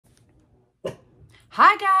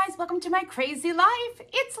Hi guys, welcome to my crazy life.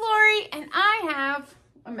 It's Lori and I have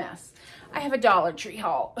a mess. I have a Dollar Tree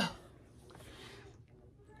haul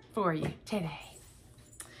for you today.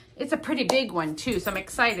 It's a pretty big one too, so I'm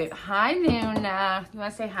excited. Hi Luna, you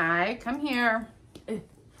wanna say hi? Come here.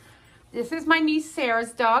 This is my niece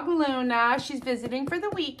Sarah's dog Luna. She's visiting for the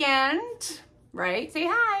weekend, right? Say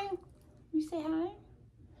hi. You say hi?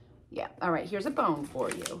 Yeah, all right, here's a bone for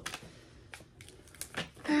you.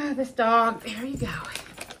 This dog, there you go.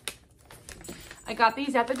 I got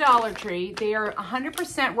these at the Dollar Tree. They are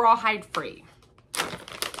 100% rawhide free.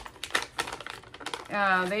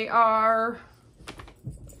 They are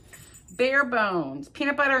bare bones,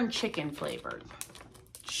 peanut butter and chicken flavored.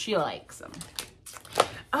 She likes them.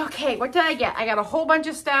 Okay, what did I get? I got a whole bunch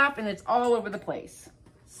of stuff and it's all over the place.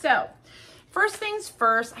 So, first things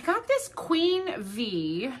first, I got this Queen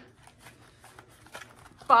V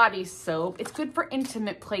body soap. It's good for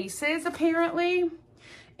intimate places, apparently.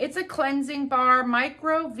 It's a cleansing bar,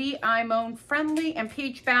 micro V-imone friendly and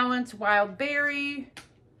pH balanced wild berry.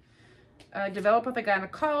 Developed with a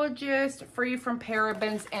gynecologist, free from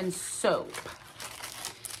parabens and soap.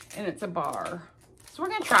 And it's a bar. So we're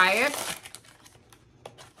gonna try it.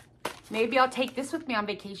 Maybe I'll take this with me on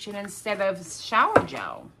vacation instead of shower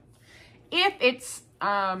gel. If it's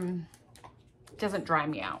doesn't dry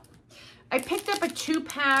me out. I picked up a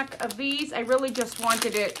 2-pack of these. I really just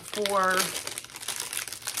wanted it for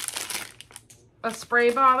a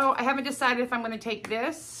spray bottle. I haven't decided if I'm going to take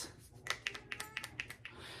this.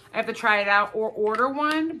 I have to try it out or order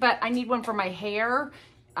one, but I need one for my hair.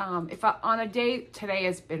 On a day, today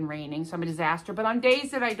has been raining, so I'm a disaster, but on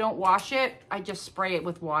days that I don't wash it, I just spray it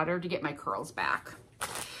with water to get my curls back.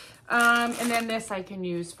 And then this I can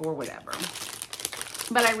use for whatever.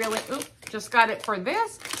 But I really, just got it for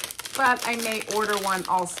this. But I may order one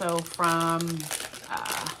also from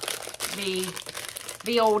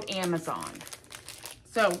the old Amazon.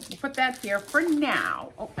 So we'll put that here for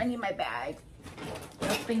now. Oh, I need my bag.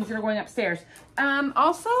 Those things that are going upstairs.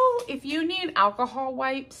 Also, if you need alcohol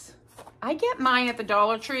wipes, I get mine at the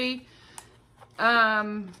Dollar Tree.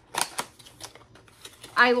 I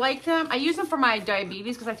like them. I use them for my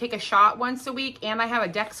diabetes because I take a shot once a week and I have a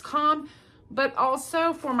Dexcom, but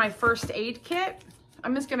also for my first aid kit.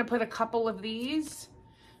 I'm just gonna put a couple of these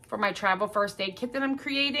for my travel first aid kit that I'm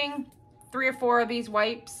creating. 3 or 4 of these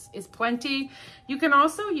wipes is plenty. You can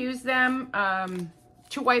also use them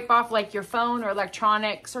to wipe off like your phone or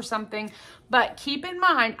electronics or something. But keep in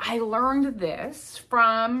mind, I learned this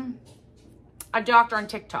from a doctor on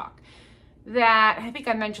TikTok that, I think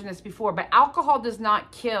I mentioned this before, but alcohol does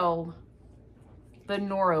not kill the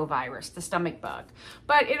norovirus, the stomach bug,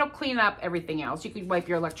 but it'll clean up everything else. You could wipe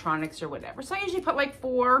your electronics or whatever. So I usually put like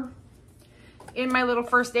 4 in my little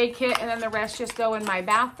first aid kit, and then the rest just go in my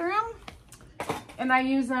bathroom. And I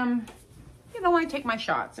use them, you know, when I take my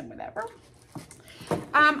shots and whatever.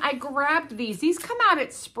 I grabbed these. These come out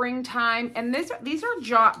at springtime, and these are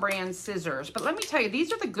Jot brand scissors. But let me tell you,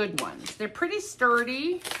 these are the good ones. They're pretty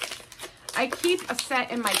sturdy. I keep a set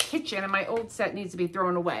in my kitchen, and my old set needs to be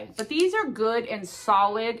thrown away. But these are good and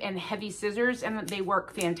solid and heavy scissors, and they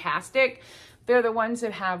work fantastic. They're the ones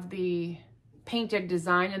that have the painted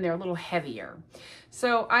design, and they're a little heavier.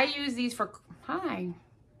 So I use these for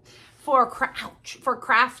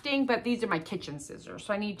crafting, but these are my kitchen scissors.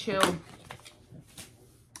 So I need to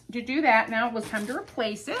do that. Now it was time to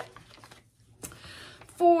replace it.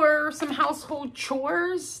 For some household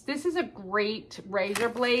chores, this is a great razor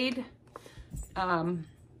blade. What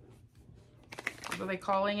are they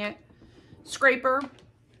calling it? Scraper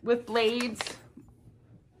with blades.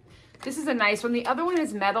 This is a nice one. The other one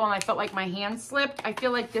is metal and I felt like my hand slipped. I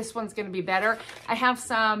feel like this one's going to be better. I have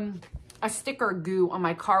a sticker goo on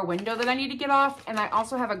my car window that I need to get off, and I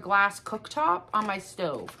also have a glass cooktop on my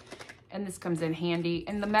stove, and this comes in handy.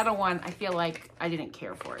 And the metal one, I feel like I didn't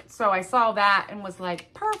care for it. So I saw that and was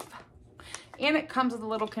like, perf. And it comes with a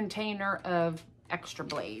little container of extra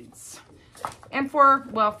blades. And for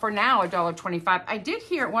now, $1.25. I did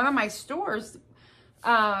hear at one of my stores,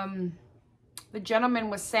 the gentleman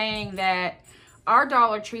was saying that our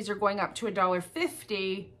Dollar Trees are going up to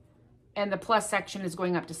 $1.50 and the plus section is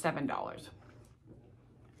going up to $7.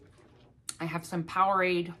 I have some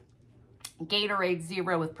Powerade Gatorade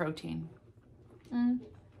Zero with protein.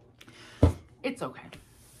 It's okay.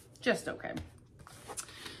 Just okay.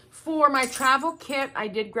 For my travel kit, I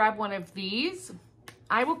did grab one of these.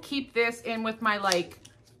 I will keep this in with my,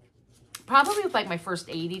 probably with my first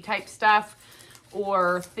 80 type stuff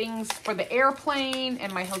or things for the airplane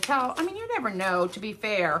and my hotel. I mean, you never know, to be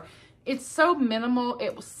fair. It's so minimal.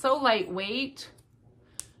 It was so lightweight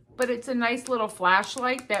but it's a nice little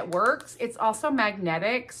flashlight that works. It's also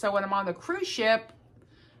magnetic, so when I'm on the cruise ship,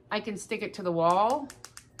 I can stick it to the wall.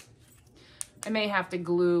 I may have to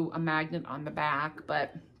glue a magnet on the back,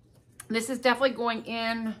 but this is definitely going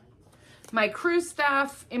in my cruise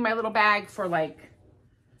stuff, in my little bag for like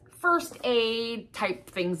first aid type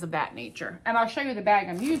things of that nature. And I'll show you the bag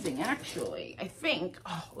I'm using actually, I think.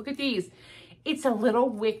 Oh, look at these. It's a little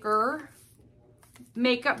wicker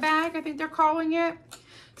makeup bag, I think they're calling it.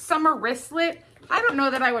 Summer wristlet. I don't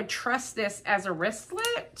know that I would trust this as a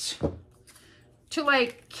wristlet to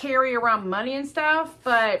like carry around money and stuff,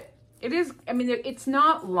 but it is, I mean, it's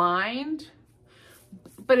not lined,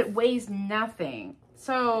 but it weighs nothing.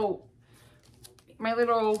 So my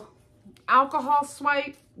little alcohol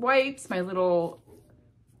wipes, my little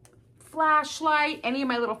flashlight, any of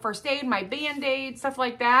my little first aid, my Band-Aid, stuff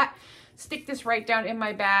like that. Stick this right down in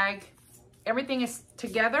my bag. Everything is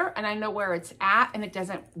together and I know where it's at and it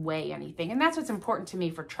doesn't weigh anything. And that's what's important to me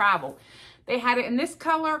for travel. They had it in this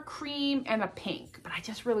color, cream, and a pink, but I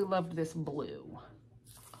just really loved this blue.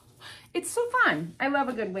 It's so fun. I love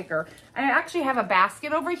a good wicker. I actually have a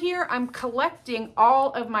basket over here. I'm collecting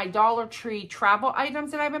all of my Dollar Tree travel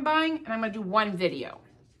items that I've been buying, and I'm gonna do one video.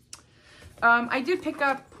 I did pick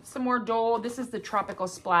up some more Dole. This is the Tropical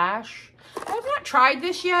Splash. I have not tried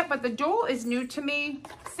this yet, but the Dole is new to me.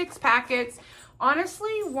 6 packets.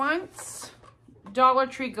 Honestly, once Dollar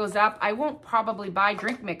Tree goes up, I won't probably buy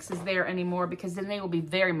drink mixes there anymore because then they will be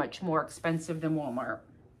very much more expensive than Walmart.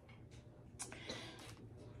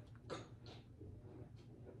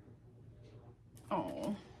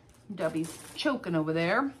 Oh, Dubby's choking over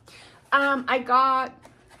there. I got,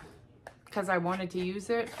 because I wanted to use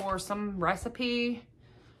it for some recipe,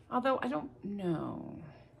 although I don't know.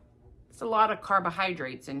 It's a lot of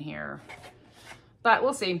carbohydrates in here, but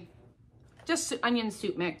we'll see. Just onion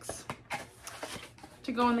soup mix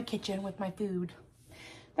to go in the kitchen with my food.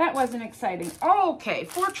 That wasn't exciting. Okay,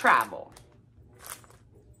 for travel,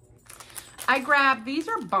 I grabbed, these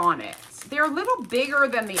are bonnets. They're a little bigger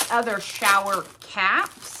than the other shower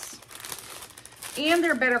caps, and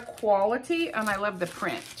they're better quality, and I love the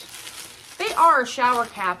print. They are a shower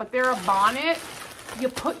cap, but they're a bonnet. You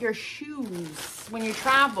put your shoes when you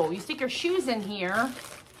travel. You stick your shoes in here,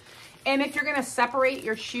 and if you're gonna separate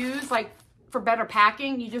your shoes, like for better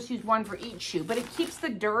packing, you just use one for each shoe, but it keeps the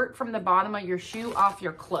dirt from the bottom of your shoe off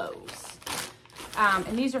your clothes.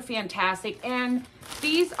 And these are fantastic, and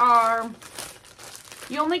these are,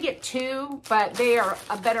 you only get 2, but they are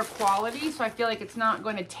a better quality, so I feel like it's not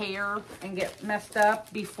going to tear and get messed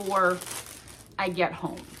up before I get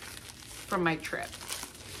home from my trip.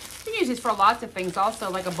 You can use these for lots of things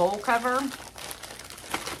also, like a bowl cover.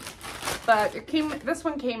 But it came, this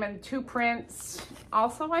one came in 2 prints.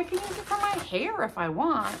 Also, I can use it for my hair if I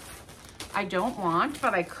want. I don't want,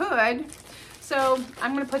 but I could. So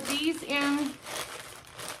I'm going to put these in.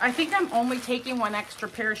 I think I'm only taking 1 extra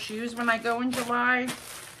pair of shoes when I go in July,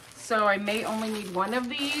 so I may only need 1 of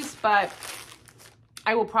these, but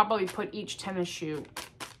I will probably put each tennis shoe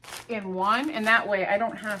in one, and that way I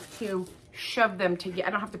don't have to shove them together. I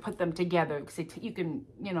don't have to put them together because you can,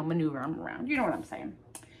 you know, maneuver them around. You know what I'm saying.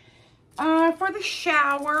 For the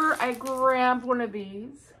shower, I grabbed one of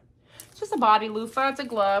these. It's just a body loofah. It's a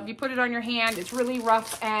glove. You put it on your hand. It's really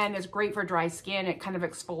rough and it's great for dry skin. It kind of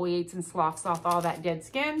exfoliates and sloughs off all that dead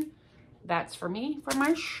skin. That's for me for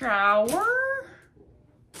my shower.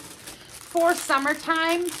 For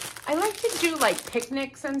summertime, I like to do like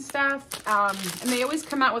picnics and stuff. And they always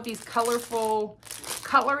come out with these colorful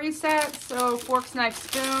cutlery sets. So forks, knives,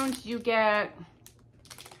 spoons, you get,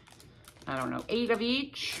 I don't know, 8 of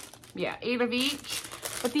each. Yeah, 8 of each.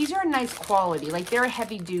 But these are a nice quality. Like, they're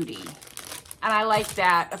heavy duty. And I like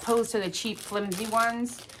that, opposed to the cheap, flimsy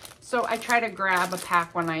ones. So I try to grab a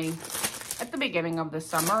pack when at the beginning of the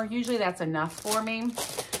summer. Usually that's enough for me,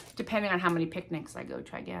 depending on how many picnics I go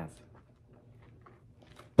to, I guess.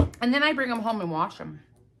 And then I bring them home and wash them.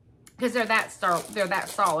 Because they're that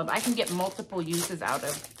solid. I can get multiple uses out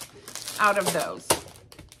of those.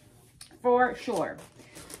 For sure.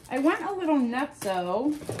 I went a little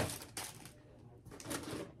nutso.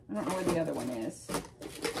 I don't know where the other one is.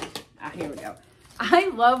 Ah, here we go. I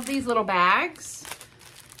love these little bags.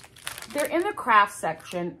 They're in the craft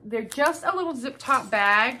section. They're just a little zip top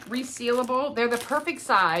bag, resealable. They're the perfect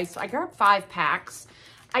size. I grabbed 5 packs.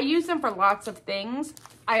 I use them for lots of things.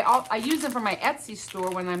 I use them for my Etsy store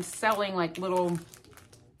when I'm selling like little,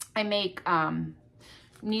 I make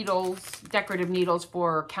needles, decorative needles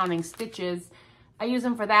for counting stitches. I use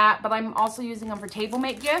them for that, but I'm also using them for table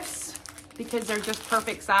make gifts because they're just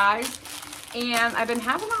perfect size. And I've been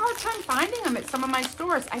having a hard time finding them at some of my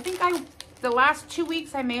stores. I think the last 2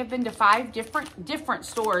 weeks, I may have been to 5 different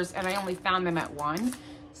stores, and I only found them at one.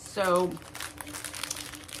 So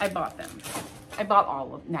I bought them. I bought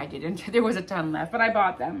all of them. No, I didn't. There was a ton left, but I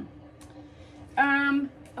bought them. Oh,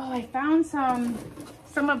 I found some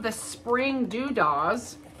of the spring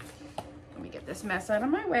doodahs. Let me get this mess out of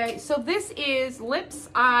my way. So this is Lips,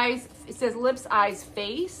 Eyes. It says Lips, Eyes,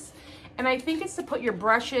 Face. And I think it's to put your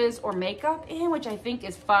brushes or makeup in, which I think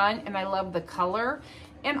is fun. And I love the color.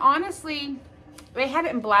 And honestly, they had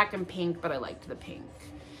it in black and pink, but I liked the pink.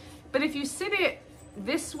 But if you sit it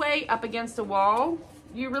this way up against the wall,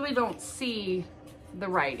 you really don't see the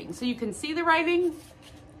writing. So you can see the writing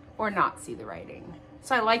or not see the writing.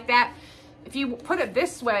 So I like that. If you put it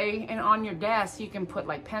this way and on your desk, you can put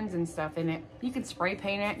like pens and stuff in it. You can spray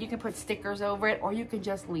paint it. You can put stickers over it, or you can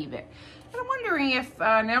just leave it. And I'm wondering if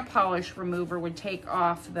nail polish remover would take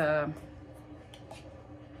off the,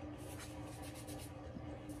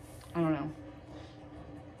 I don't know.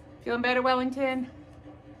 Feeling better, Wellington?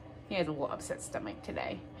 He has a little upset stomach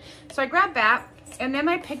today. So I grabbed that, and then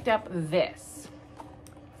I picked up this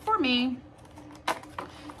for me.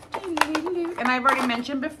 And I've already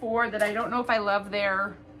mentioned before that I don't know if I love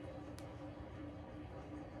their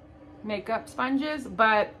makeup sponges,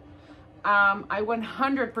 but I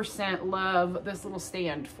 100% love this little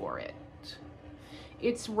stand for it.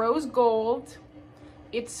 It's rose gold.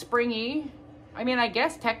 It's springy. I mean, I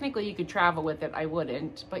guess technically you could travel with it. I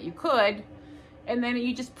wouldn't, but you could. And then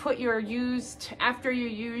you just put your after you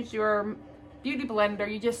use your beauty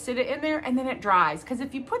blender, you just sit it in there and then it dries. Because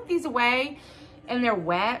if you put these away and they're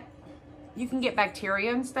wet, you can get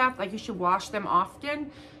bacteria and stuff. Like, you should wash them often.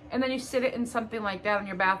 And then you sit it in something like that on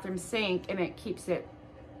your bathroom sink, and it keeps it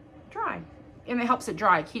dry. And it helps it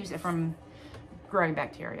dry. It keeps it from growing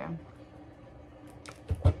bacteria.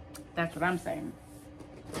 That's what I'm saying.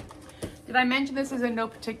 Did I mention this is in no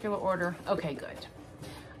particular order? Okay, good.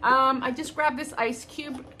 I just grabbed this ice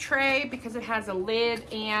cube tray because it has a lid,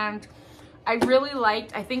 and I really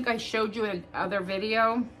liked, I think I showed you in another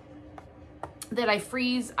video, that I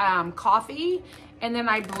freeze coffee, and then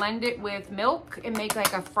I blend it with milk and make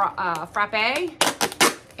like a frappe.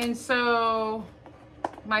 And so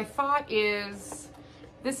my thought is,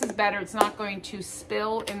 this is better. It's not going to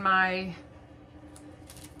spill in my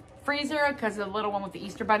freezer, because the little one with the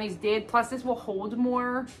Easter bunnies did. Plus this will hold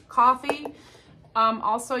more coffee.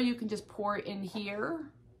 Also, you can just pour it in here.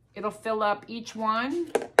 It'll fill up each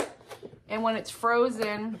one. And when it's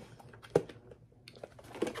frozen,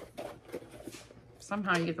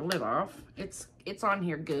 somehow you get the lid off. It's on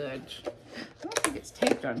here good. I don't think it's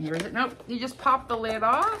taped on here, is it? Nope. You just pop the lid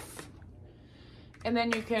off, and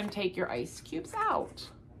then you can take your ice cubes out.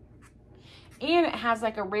 And it has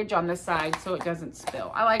like a ridge on the side so it doesn't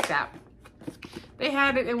spill. I like that. They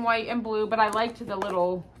had it in white and blue, but I liked the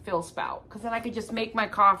little fill spout, because then I could just make my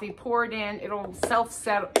coffee, pour it in, it'll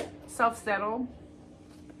self-settle,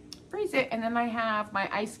 freeze it, and then I have my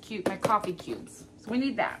my coffee cubes. So we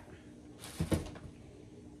need that.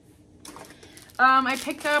 I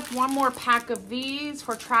picked up one more pack of these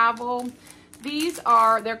for travel. These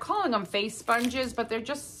are, they're calling them face sponges, but they're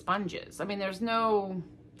just sponges. I mean, there's nothing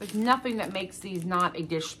that makes these not a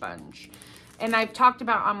dish sponge. And I've talked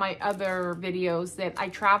about on my other videos that I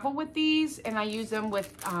travel with these, and I use them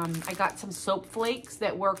with, I got some soap flakes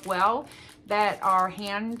that work well, that are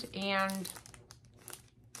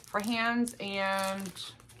for hands and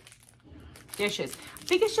dishes. I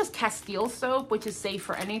think it's just Castile soap, which is safe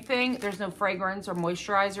for anything. There's no fragrance or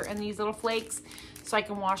moisturizer in these little flakes. So I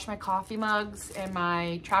can wash my coffee mugs and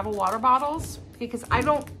my travel water bottles, because I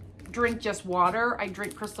don't drink just water. I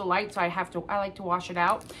drink Crystal Light, so I like to wash it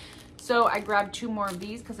out. So I grabbed 2 more of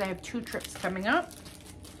these because I have 2 trips coming up.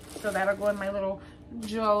 So that'll go in my little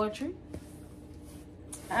jollity.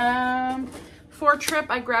 For a trip,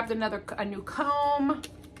 I grabbed a new comb.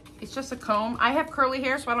 It's just a comb. I have curly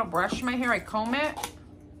hair, so I don't brush my hair. I comb it.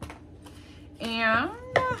 And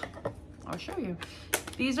I'll show you.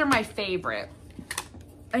 These are my favorite.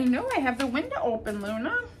 I know I have the window open,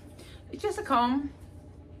 Luna. It's just a comb.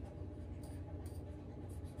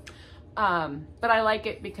 But I like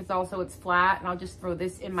it because also it's flat, and I'll just throw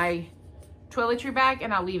this in my toiletry bag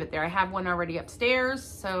and I'll leave it there. I have one already upstairs,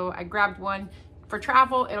 so I grabbed one for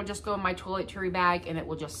travel. It'll just go in my toiletry bag, and it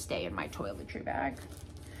will just stay in my toiletry bag.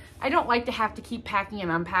 I don't like to have to keep packing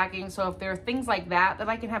and unpacking, so if there are things like that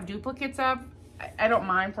I can have duplicates of, I don't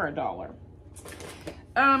mind for $1.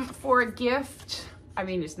 For a gift, I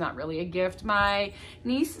mean, it's not really a gift. My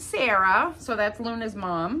niece, Sarah, so that's Luna's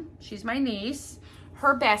mom. She's my niece.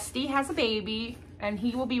 Her bestie has a baby, and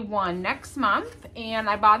he will be 1 next month. And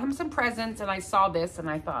I bought him some presents, and I saw this, and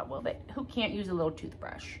I thought, well, who can't use a little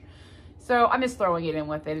toothbrush? So I'm just throwing it in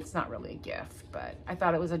with it. It's not really a gift, but I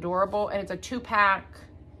thought it was adorable. And it's a 2-pack,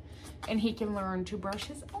 and he can learn to brush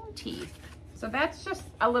his own teeth. So that's just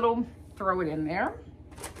a little throw it in there.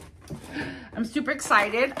 I'm super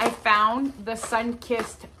excited. I found the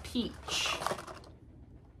Sun-Kissed Peach.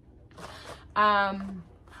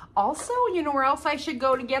 Also, you know where else I should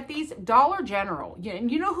go to get these? Dollar General.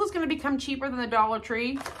 You know who's going to become cheaper than the Dollar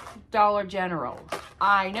Tree? Dollar General.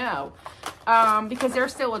 I know. Because they're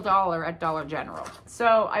still $1 at Dollar General.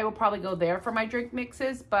 So I will probably go there for my drink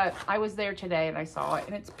mixes, but I was there today and I saw it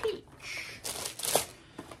and it's peach.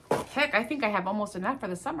 Heck, I think I have almost enough for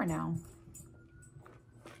the summer now.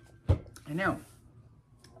 I know.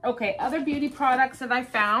 Okay, other beauty products that I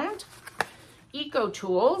found. Eco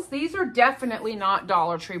Tools. These are definitely not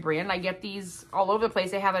Dollar Tree brand. I get these all over the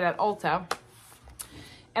place. They have it at Ulta.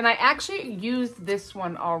 And I actually used this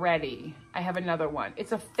one already. I have another one.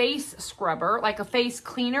 It's a face scrubber, like a face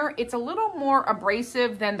cleaner. It's a little more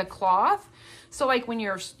abrasive than the cloth. So like when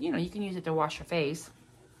you're, you know, you can use it to wash your face.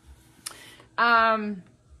 And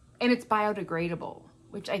it's biodegradable,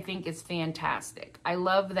 which I think is fantastic. I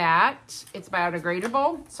love that. It's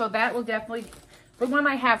biodegradable. So that will definitely, the one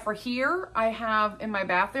I have for here, I have in my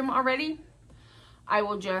bathroom already. I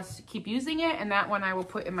will just keep using it. And that one I will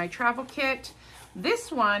put in my travel kit.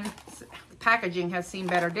 This one, packaging has seen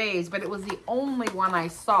better days, but it was the only one I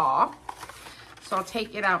saw. So I'll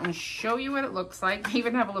take it out and show you what it looks like. I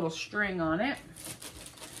even have a little string on it.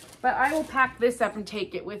 But I will pack this up and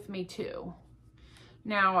take it with me too.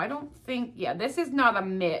 Now, I don't think, yeah, this is not a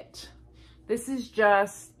mitt. This is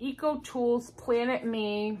just Eco Tools Planet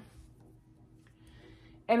Me.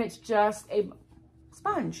 And it's just a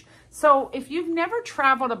sponge. So if you've never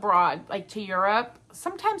traveled abroad, like to Europe,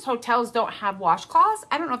 sometimes hotels don't have washcloths.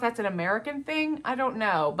 I don't know if that's an American thing. I don't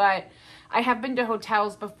know. But I have been to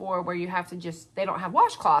hotels before where you have to just, they don't have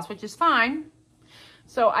washcloths, which is fine.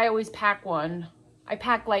 So I always pack one. I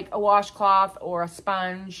pack like a washcloth or a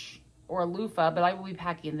sponge or a loofah, but I will be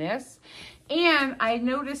packing this. And I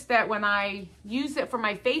noticed that when I used it for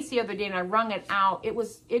my face the other day and I wrung it out,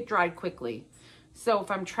 it dried quickly. So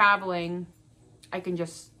if I'm traveling, I can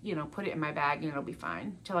just, you know, put it in my bag and it'll be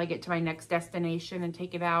fine till I get to my next destination and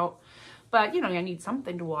take it out. But, you know, I need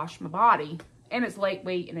something to wash my body. And it's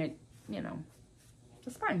lightweight and it, you know, it's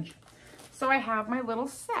a sponge. So I have my little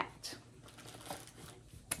set.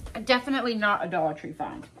 Definitely not a Dollar Tree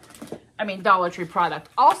find. I mean, Dollar Tree product.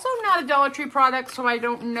 Also not a Dollar Tree product, so I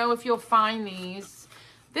don't know if you'll find these.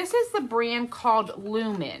 This is the brand called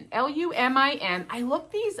Lumin, L-U-M-I-N. I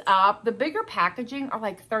looked these up. The bigger packaging are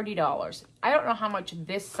like $30. I don't know how much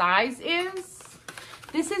this size is.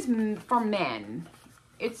 This is for men.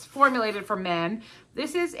 It's formulated for men.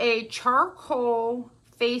 This is a charcoal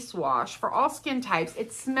face wash for all skin types.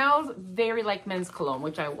 It smells very like men's cologne,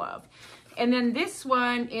 which I love. And then this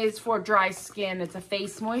one is for dry skin. It's a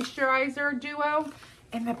face moisturizer duo.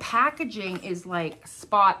 And the packaging is like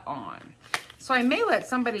spot on. So I may let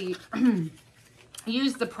somebody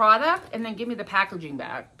use the product and then give me the packaging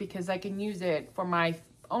back because I can use it for my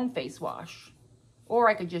own face wash. Or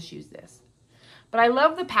I could just use this. But I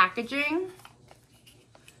love the packaging.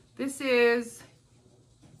 This is,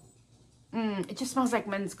 it just smells like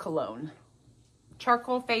men's cologne.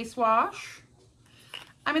 Charcoal face wash.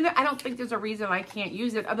 I mean, I don't think there's a reason I can't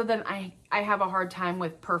use it other than I have a hard time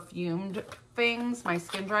with perfumed things. My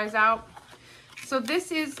skin dries out. So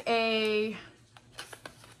this is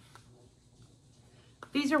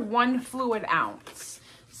these are 1 fluid ounce.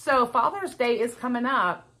 So Father's Day is coming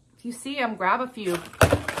up. If you see them, grab a few.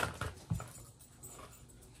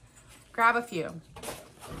 Grab a few.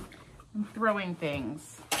 I'm throwing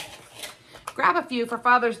things. Grab a few for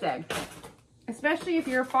Father's Day. Especially if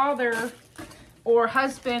your father or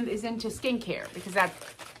husband is into skincare, because that's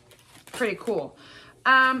pretty cool.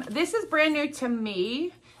 This is brand new to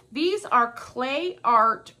me. These are clay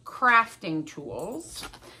art crafting tools.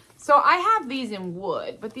 So I have these in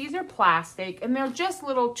wood, but these are plastic, and they're just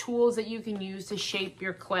little tools that you can use to shape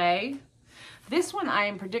your clay. This one I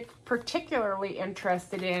am particularly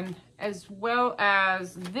interested in, as well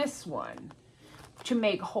as this one, to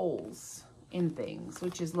make holes in things,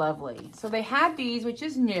 which is lovely. So they had these, which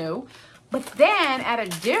is new. But then at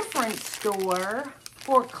a different store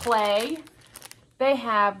for clay, they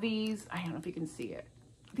have these, I don't know if you can see it,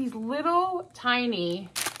 these little tiny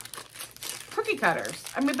cookie cutters.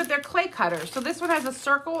 I mean, but they're clay cutters. So this one has a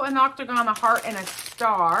circle, an octagon, a heart, and a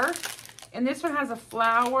star. And this one has a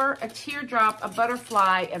flower, a teardrop, a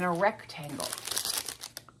butterfly, and a rectangle.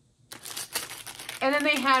 And then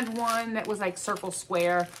they had one that was like circle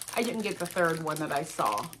square. I didn't get the third one that I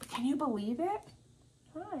saw. But can you believe it?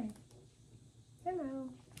 Hi. Hello.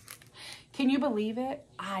 Can you believe it?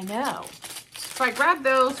 I know. So I grabbed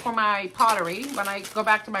those for my pottery when I go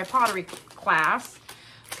back to my pottery class,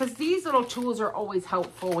 because these little tools are always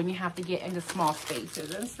helpful when you have to get into small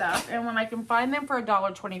spaces and stuff. And when I can find them for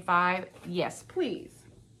 $1.25, yes, please.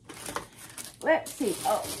 Let's see.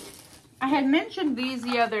 Oh, I had mentioned these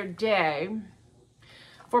the other day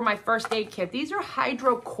for my first aid kit. These are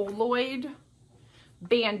hydrocolloid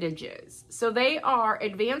bandages. So they are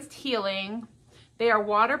advanced healing. They are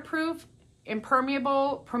waterproof,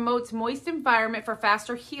 impermeable, promotes moist environment for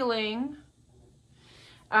faster healing.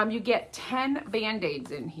 You get 10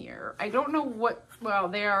 Band-Aids in here. I don't know what, well,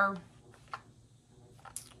 they are,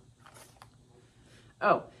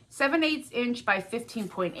 7/8 inch by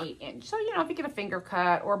 15.8 inch. So, you know, if you get a finger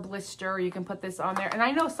cut or blister, you can put this on there. And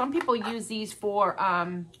I know some people use these for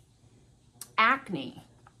acne.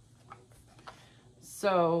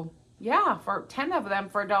 So, yeah, for 10 of them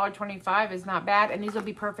for $1.25 is not bad. And these will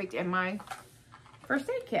be perfect in my first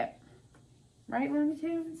aid kit. Right, Looney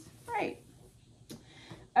Tunes? Right.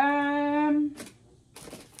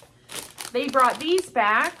 They brought these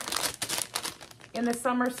back in the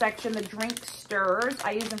summer section, the drink stirrers.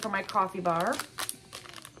 I use them for my coffee bar.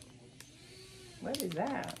 What is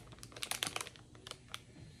that?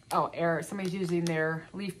 Oh, air. Somebody's using their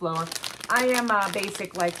leaf blower. I am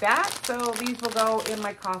basic like that, so these will go in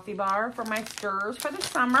my coffee bar for my stirrers for the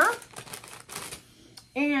summer.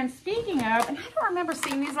 And speaking of, and I don't remember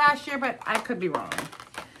seeing these last year, but I could be wrong.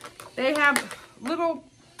 They have little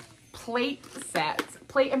plate sets,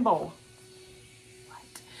 plate and bowl.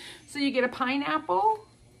 What? So you get a pineapple,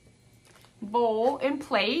 bowl, and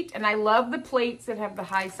plate. And I love the plates that have the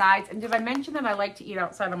high sides. And did I mention that I like to eat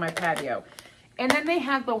outside on my patio? And then they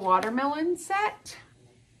have the watermelon set.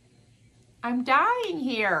 I'm dying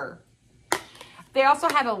here. They also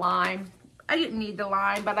had a lime. I didn't need the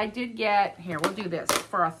lime, but I did get, here, we'll do this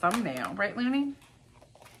for a thumbnail. Right, Looney?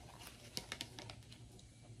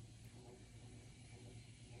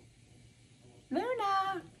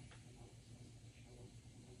 Luna.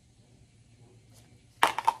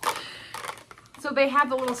 So they have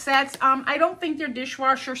the little sets. I don't think they're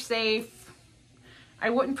dishwasher safe. I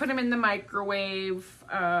wouldn't put them in the microwave.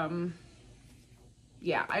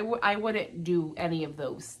 Yeah, I wouldn't do any of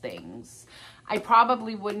those things. I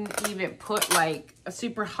probably wouldn't even put like a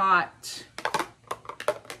super hot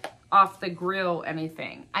off the grill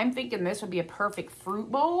anything. I'm thinking this would be a perfect fruit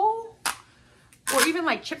bowl. Or even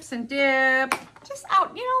like chips and dip. Just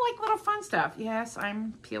out, you know, like little fun stuff. Yes,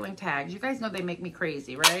 I'm peeling tags. You guys know they make me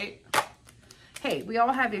crazy, right? Hey, we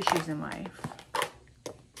all have issues in life.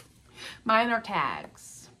 Mine are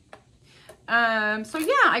tags. So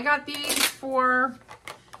yeah, I got these for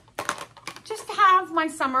just to have my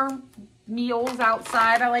summer meals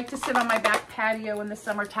outside. I like to sit on my back patio in the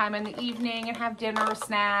summertime in the evening and have dinner or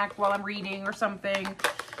snack while I'm reading or something.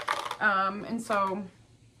 And so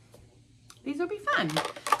these will be fun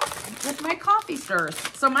with my coffee stirs.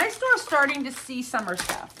 So my store's starting to see summer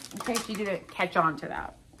stuff, in case you didn't catch on to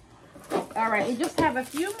that. All right, we just have a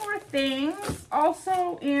few more things.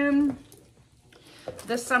 Also in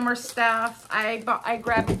the summer stuff, I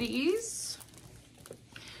grabbed these,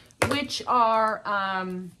 which are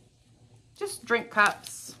just drink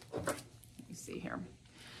cups. Let me see here.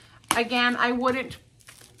 Again, I wouldn't,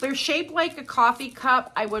 they're shaped like a coffee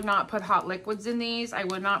cup. I would not put hot liquids in these. I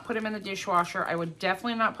would not put them in the dishwasher. I would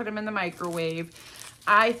definitely not put them in the microwave.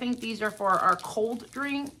 I think these are for our cold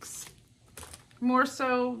drinks more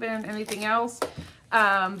so than anything else.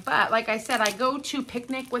 But like I said, I go to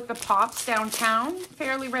Picnic with the Pops downtown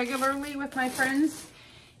fairly regularly with my friends.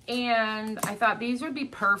 And I thought these would be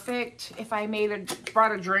perfect if I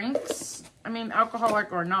brought a drinks. I mean,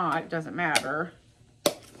 alcoholic or not, it doesn't matter.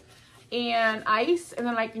 And ice, and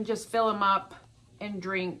then I can just fill them up and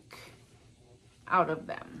drink out of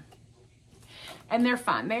them. And they're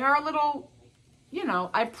fun. They are a little, you know,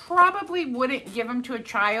 I probably wouldn't give them to a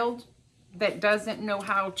child that doesn't know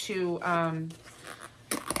how to,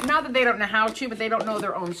 not that they don't know how to, but they don't know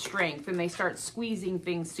their own strength, and they start squeezing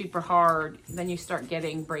things super hard, then you start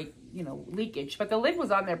getting leakage. But the lid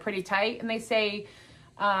was on there pretty tight, and they say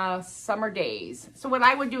summer days. So what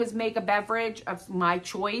I would do is make a beverage of my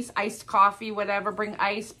choice, iced coffee, whatever, bring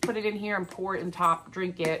ice, put it in here and pour it in top,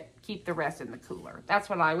 drink it, keep the rest in the cooler. That's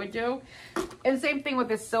what I would do. And same thing with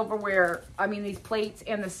this silverware, these plates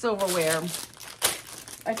and the silverware.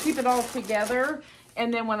 I keep it all together,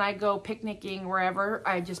 and then when I go picnicking wherever,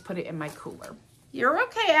 I just put it in my cooler. You're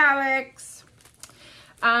okay, Alex.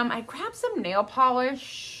 I grabbed some nail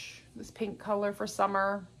polish, this pink color for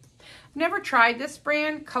summer. Never tried this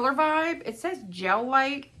brand, Color Vibe. It says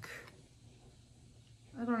gel-like.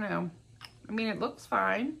 I don't know. It looks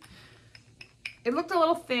fine. It looked a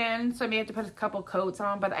little thin, so I may have to put a couple coats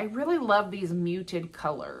on, but I really love these muted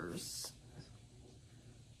colors.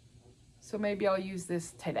 So maybe I'll use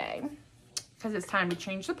this today because it's time to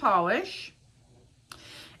change the polish.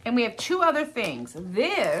 And we have two other things.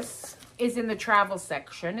 This is in the travel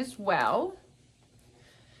section as well.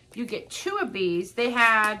 You get two of these. They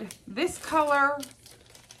had this color,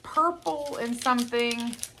 purple and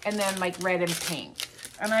something, and then like red and pink.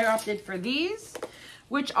 And I opted for these,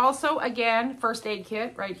 which also, again, first aid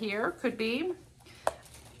kit right here could be.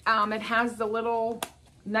 It has the little,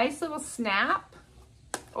 nice little snap.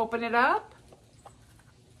 Open it up,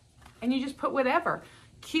 and you just put whatever.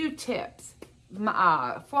 Q-tips,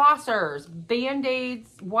 flossers, Band-Aids,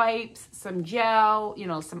 wipes, some gel, you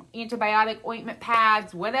know, some antibiotic ointment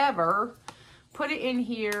pads, whatever. Put it in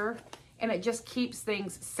here, and it just keeps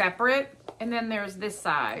things separate. And then there's this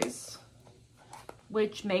size,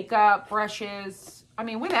 which makeup, brushes, I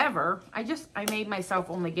mean, whatever. I made myself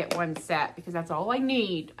only get one set because that's all I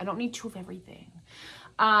need. I don't need two of everything.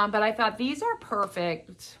 But I thought these are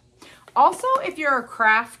perfect. Also, if you're a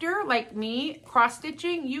crafter like me,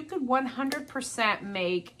 cross-stitching, you could 100%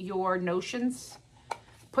 make your notions,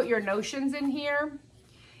 put your notions in here.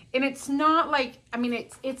 And it's not like, I mean,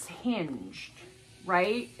 it's hinged,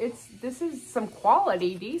 right? This is some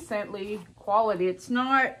quality, decently quality. It's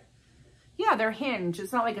not, yeah, they're hinged.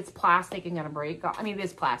 It's not like it's plastic and gonna break. I mean, it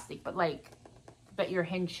is plastic, but your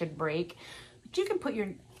hinge should break. But you can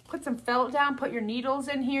put some felt down, put your needles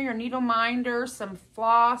in here, your needle minder, some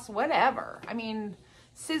floss, whatever. I mean,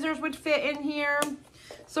 scissors would fit in here.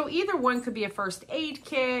 So either one could be a first aid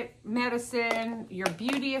kit, medicine, your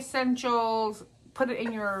beauty essentials, put it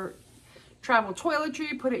in your travel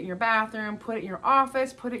toiletry, put it in your bathroom, put it in your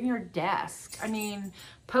office, put it in your desk. I mean,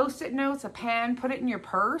 Post-it notes, a pen, put it in your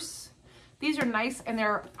purse. These are nice, and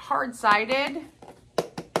they're hard-sided.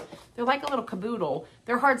 They're like a little caboodle.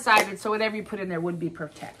 They're hard-sided, so whatever you put in there would be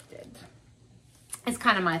protected. It's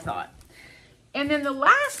kind of my thought. And then the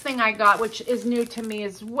last thing I got, which is new to me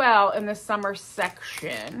as well in the summer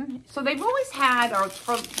section. So they've always had, or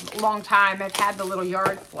for a long time, they've had the little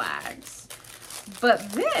yard flags.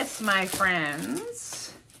 But this, my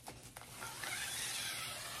friends,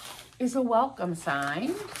 is a welcome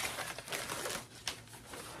sign.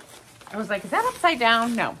 I was like, is that upside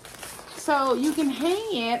down? No. So you can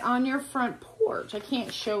hang it on your front porch. I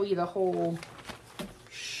can't show you the whole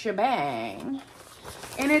shebang.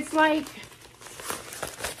 And it's like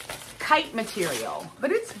kite material,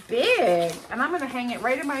 but it's big. And I'm going to hang it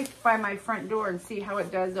right by my front door and see how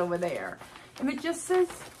it does over there. And it just says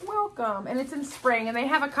welcome, and it's in spring. And they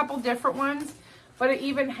have a couple different ones, but it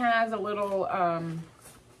even has a little,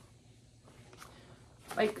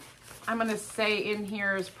 like, I'm going to say in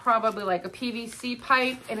here is probably like a PVC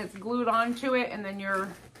pipe, and it's glued onto it, and then your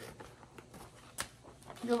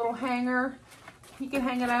little hanger, you can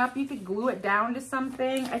hang it up. You could glue it down to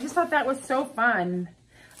something. I just thought that was so fun.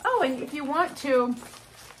 Oh, and if you want to,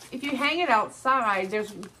 if you hang it outside,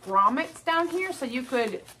 there's grommets down here, so you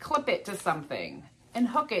could clip it to something and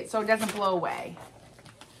hook it so it doesn't blow away.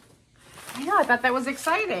 I know, I thought that was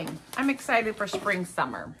exciting. I'm excited for spring,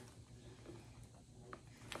 summer.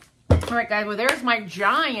 All right, guys, well, there's my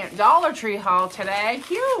giant Dollar Tree haul today.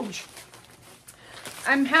 Huge.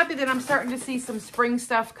 I'm happy that I'm starting to see some spring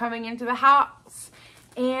stuff coming into the house.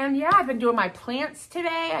 And yeah, I've been doing my plants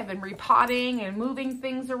today. I've been repotting and moving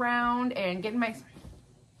things around and getting my,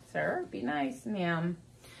 sir, be nice, ma'am.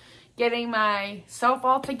 Getting myself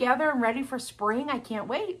all together and ready for spring. I can't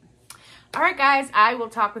wait. All right, guys, I will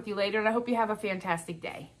talk with you later, and I hope you have a fantastic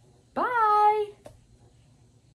day.